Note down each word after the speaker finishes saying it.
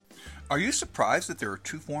Are you surprised that there are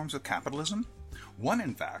two forms of capitalism? One,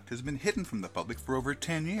 in fact, has been hidden from the public for over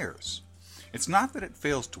 10 years. It's not that it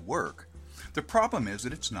fails to work. The problem is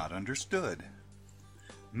that it's not understood.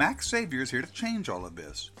 Max Xavier is here to change all of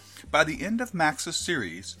this. By the end of Max's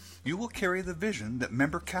series, you will carry the vision that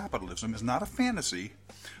member capitalism is not a fantasy,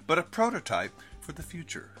 but a prototype for the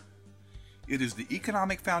future. It is the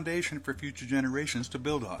economic foundation for future generations to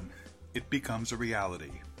build on. It becomes a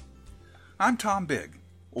reality. I'm Tom Bigg,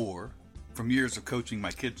 or, from years of coaching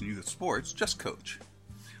my kids in youth sports, just Coach.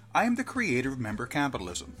 I am the creator of member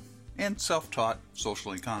capitalism and self-taught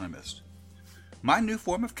social economist. My new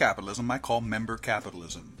form of capitalism I call member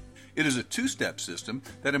capitalism. It is a two-step system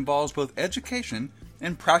that involves both education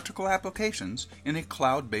and practical applications in a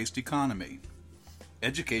cloud-based economy.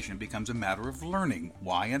 Education becomes a matter of learning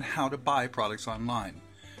why and how to buy products online.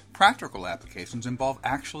 Practical applications involve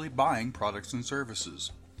actually buying products and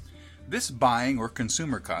services. This buying or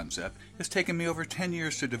consumer concept has taken me over 10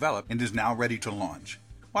 years to develop and is now ready to launch,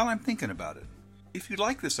 while I'm thinking about it. If you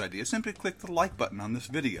like this idea, simply click the like button on this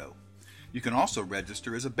video. You can also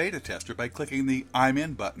register as a beta tester by clicking the I'm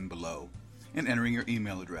in button below and entering your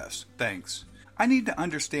email address. Thanks. I need to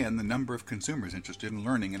understand the number of consumers interested in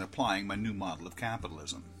learning and applying my new model of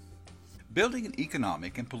capitalism. Building an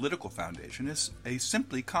economic and political foundation is a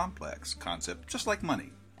simply complex concept, just like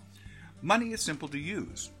money. Money is simple to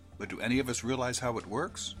use, but do any of us realize how it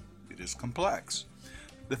works? It is complex.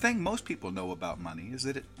 The thing most people know about money is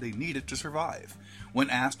that they need it to survive.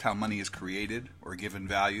 When asked how money is created or given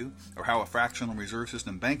value, or how a fractional reserve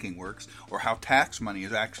system banking works, or how tax money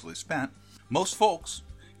is actually spent, most folks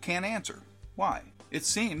can't answer. Why? It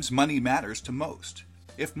seems money matters to most.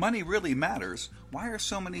 If money really matters, why are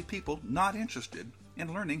so many people not interested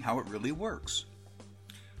in learning how it really works?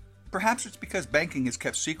 Perhaps it's because banking has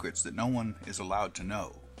kept secrets that no one is allowed to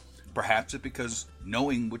know. Perhaps it's because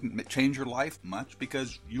knowing wouldn't change your life much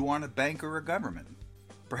because you aren't a bank or a government.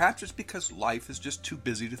 Perhaps it's because life is just too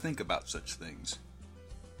busy to think about such things.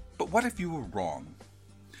 But what if you were wrong?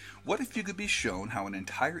 What if you could be shown how an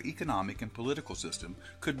entire economic and political system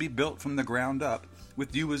could be built from the ground up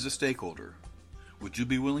with you as a stakeholder? Would you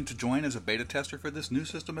be willing to join as a beta tester for this new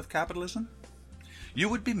system of capitalism? You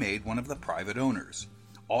would be made one of the private owners.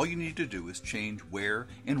 All you need to do is change where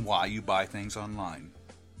and why you buy things online.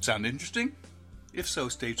 Sound interesting? If so,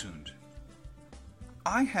 stay tuned.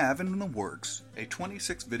 I have in the works a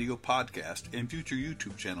 26 video podcast and future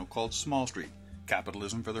YouTube channel called Small Street,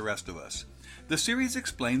 Capitalism for the Rest of Us. The series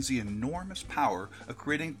explains the enormous power of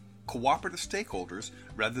creating cooperative stakeholders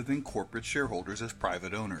rather than corporate shareholders as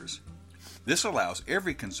private owners. This allows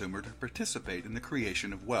every consumer to participate in the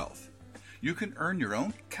creation of wealth. You can earn your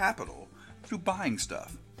own capital through buying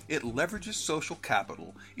stuff. It leverages social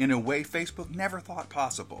capital in a way Facebook never thought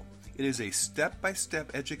possible. It is a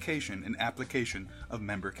step-by-step education and application of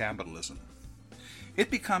member capitalism.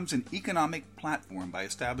 It becomes an economic platform by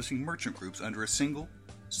establishing merchant groups under a single,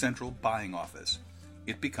 central buying office.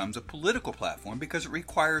 It becomes a political platform because it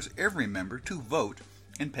requires every member to vote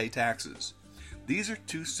and pay taxes. These are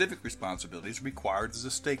two civic responsibilities required as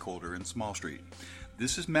a stakeholder in Small Street.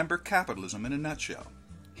 This is member capitalism in a nutshell.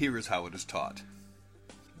 Here is how it is taught.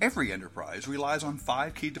 Every enterprise relies on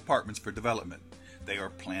 5 key departments for development. They are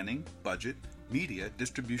planning, budget, media,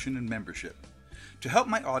 distribution, and membership. To help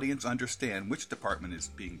my audience understand which department is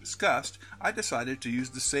being discussed, I decided to use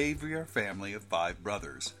the Xavier family of 5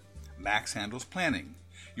 brothers. Max handles planning.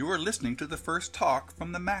 You are listening to the first talk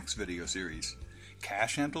from the Max video series.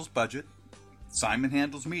 Cash handles budget. Simon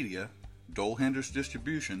handles media. Dole handles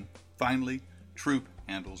distribution. Finally, Troop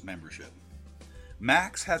handles membership.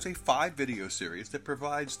 Max has a 5 video series that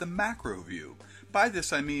provides the macro view. By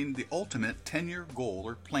this I mean the ultimate 10-year goal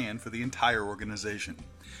or plan for the entire organization.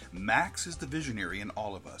 Max is the visionary in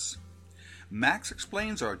all of us. Max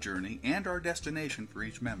explains our journey and our destination for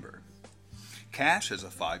each member. Cash has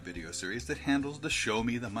a 5 video series that handles the show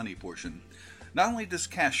me the money portion. Not only does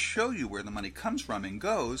Cash show you where the money comes from and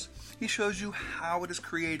goes, he shows you how it is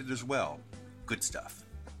created as well. Good stuff.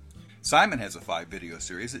 Simon has a 5 video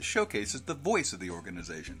series that showcases the voice of the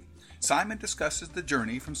organization. Simon discusses the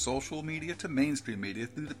journey from social media to mainstream media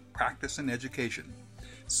through the practice and education.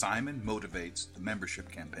 Simon motivates the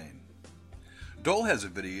membership campaign. Dole has a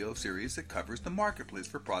video series that covers the marketplace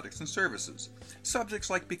for products and services. Subjects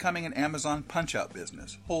like becoming an Amazon punch-out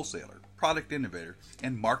business, wholesaler, product innovator,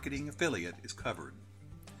 and marketing affiliate is covered.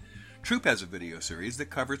 Troop has a video series that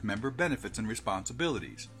covers member benefits and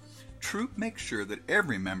responsibilities. Troop makes sure that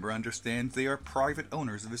every member understands they are private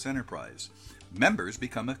owners of this enterprise. Members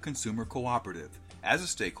become a consumer cooperative. As a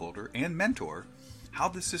stakeholder and mentor, how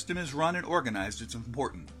the system is run and organized is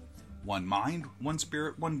important. One mind, one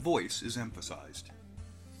spirit, one voice is emphasized.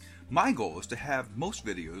 My goal is to have most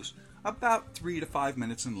videos about 3 to 5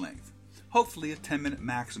 minutes in length. Hopefully a 10-minute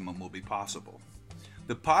maximum will be possible.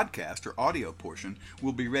 The podcast or audio portion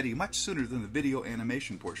will be ready much sooner than the video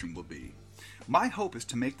animation portion will be. My hope is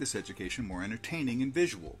to make this education more entertaining and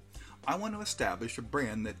visual. I want to establish a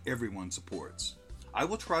brand that everyone supports. I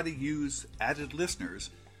will try to use added listeners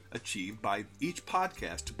achieved by each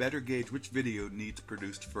podcast to better gauge which video needs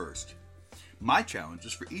produced first. My challenge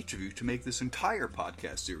is for each of you to make this entire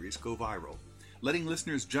podcast series go viral, letting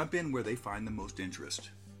listeners jump in where they find the most interest.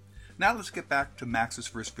 Now let's get back to Max's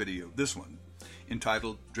first video, this one,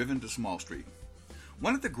 entitled Driven to Small Street.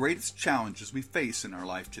 One of the greatest challenges we face in our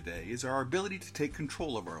life today is our ability to take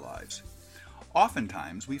control of our lives.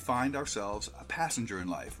 Oftentimes we find ourselves a passenger in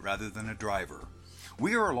life rather than a driver.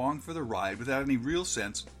 We are along for the ride without any real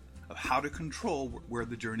sense of how to control where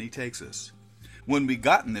the journey takes us. When we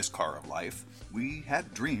got in this car of life, we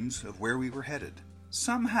had dreams of where we were headed.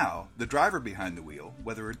 Somehow, the driver behind the wheel,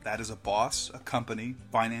 whether that is a boss, a company,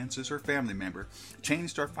 finances, or family member,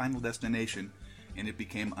 changed our final destination, and it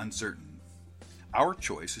became uncertain. Our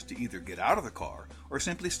choice is to either get out of the car or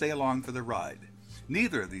simply stay along for the ride.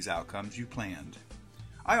 Neither of these outcomes you planned.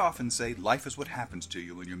 I often say life is what happens to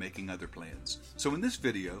you when you're making other plans. So in this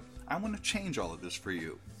video, I want to change all of this for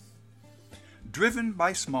you. Driven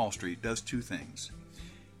by Small Street does two things.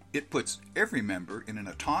 It puts every member in an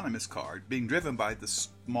autonomous car being driven by the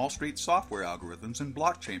Small Street software algorithms and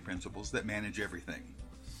blockchain principles that manage everything.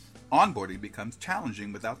 Onboarding becomes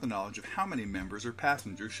challenging without the knowledge of how many members or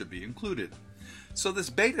passengers should be included. So this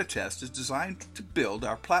beta test is designed to build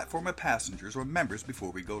our platform of passengers or members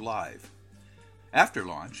before we go live. After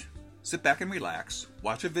launch, sit back and relax,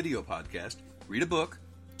 watch a video podcast, read a book,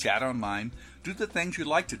 chat online, do the things you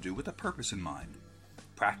like to do with a purpose in mind.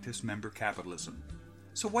 Practice member capitalism.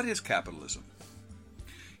 So what is capitalism?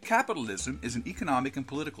 Capitalism is an economic and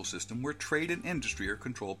political system where trade and industry are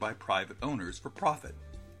controlled by private owners for profit,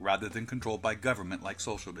 rather than controlled by government like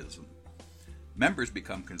socialism. Members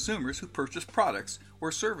become consumers who purchase products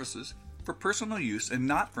or services for personal use and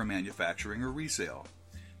not for manufacturing or resale.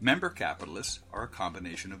 Member capitalists are a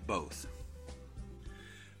combination of both.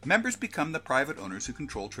 Members become the private owners who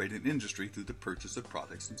control trade and industry through the purchase of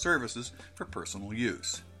products and services for personal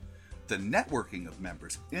use. The networking of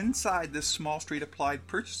members inside this Small Street applied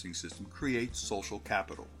purchasing system creates social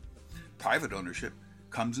capital. Private ownership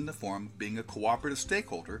comes in the form of being a cooperative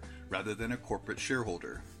stakeholder rather than a corporate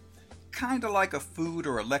shareholder. Kind of like a food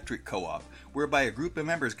or electric co-op, whereby a group of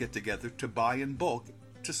members get together to buy in bulk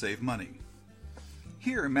to save money.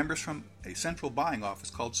 Here, members from a central buying office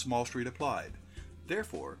called Small Street Applied.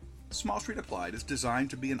 Therefore, Small Street Applied is designed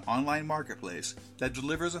to be an online marketplace that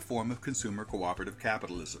delivers a form of consumer cooperative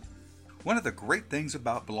capitalism. One of the great things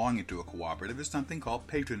about belonging to a cooperative is something called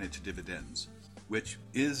patronage dividends, which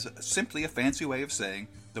is simply a fancy way of saying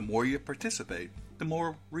the more you participate, the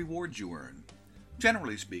more rewards you earn.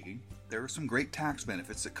 Generally speaking, there are some great tax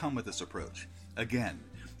benefits that come with this approach. Again,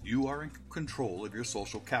 you are in control of your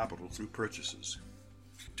social capital through purchases.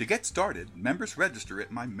 To get started, members register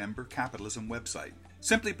at my Member Capitalism website.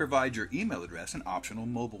 Simply provide your email address and optional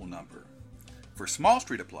mobile number. For Small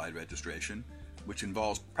Street Applied registration, which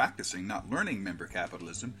involves practicing, not learning member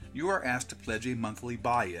capitalism, you are asked to pledge a monthly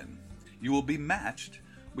buy-in. You will be matched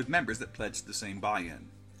with members that pledge the same buy-in.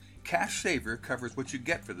 Cash Saver covers what you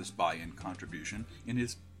get for this buy-in contribution in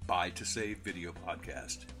his Buy to Save video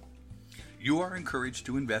podcast. You are encouraged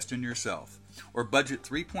to invest in yourself, or budget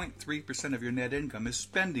 3.3% of your net income as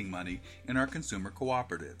spending money in our consumer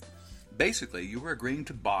cooperative. Basically, you are agreeing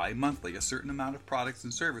to buy monthly a certain amount of products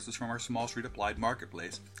and services from our Small Street Applied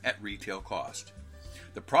marketplace at retail cost.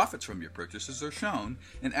 The profits from your purchases are shown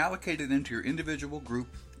and allocated into your individual, group,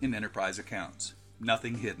 and enterprise accounts.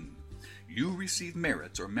 Nothing hidden. You receive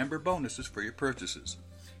merits or member bonuses for your purchases.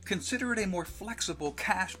 Consider it a more flexible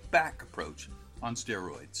cash-back approach on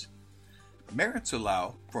steroids. Merits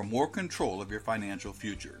allow for more control of your financial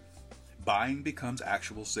future. Buying becomes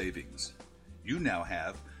actual savings. You now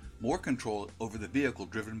have more control over the vehicle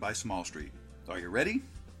driven by Small Street. Are you ready?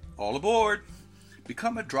 All aboard!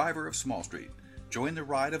 Become a driver of Small Street. Join the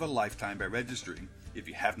ride of a lifetime by registering if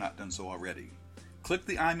you have not done so already. Click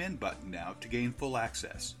the I'm in button now to gain full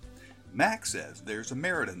access. Max says there's a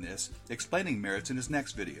merit in this, explaining merits in his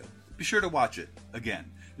next video. Be sure to watch it.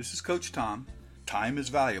 Again, this is Coach Tom. Time is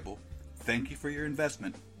valuable. Thank you for your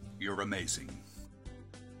investment. You're amazing.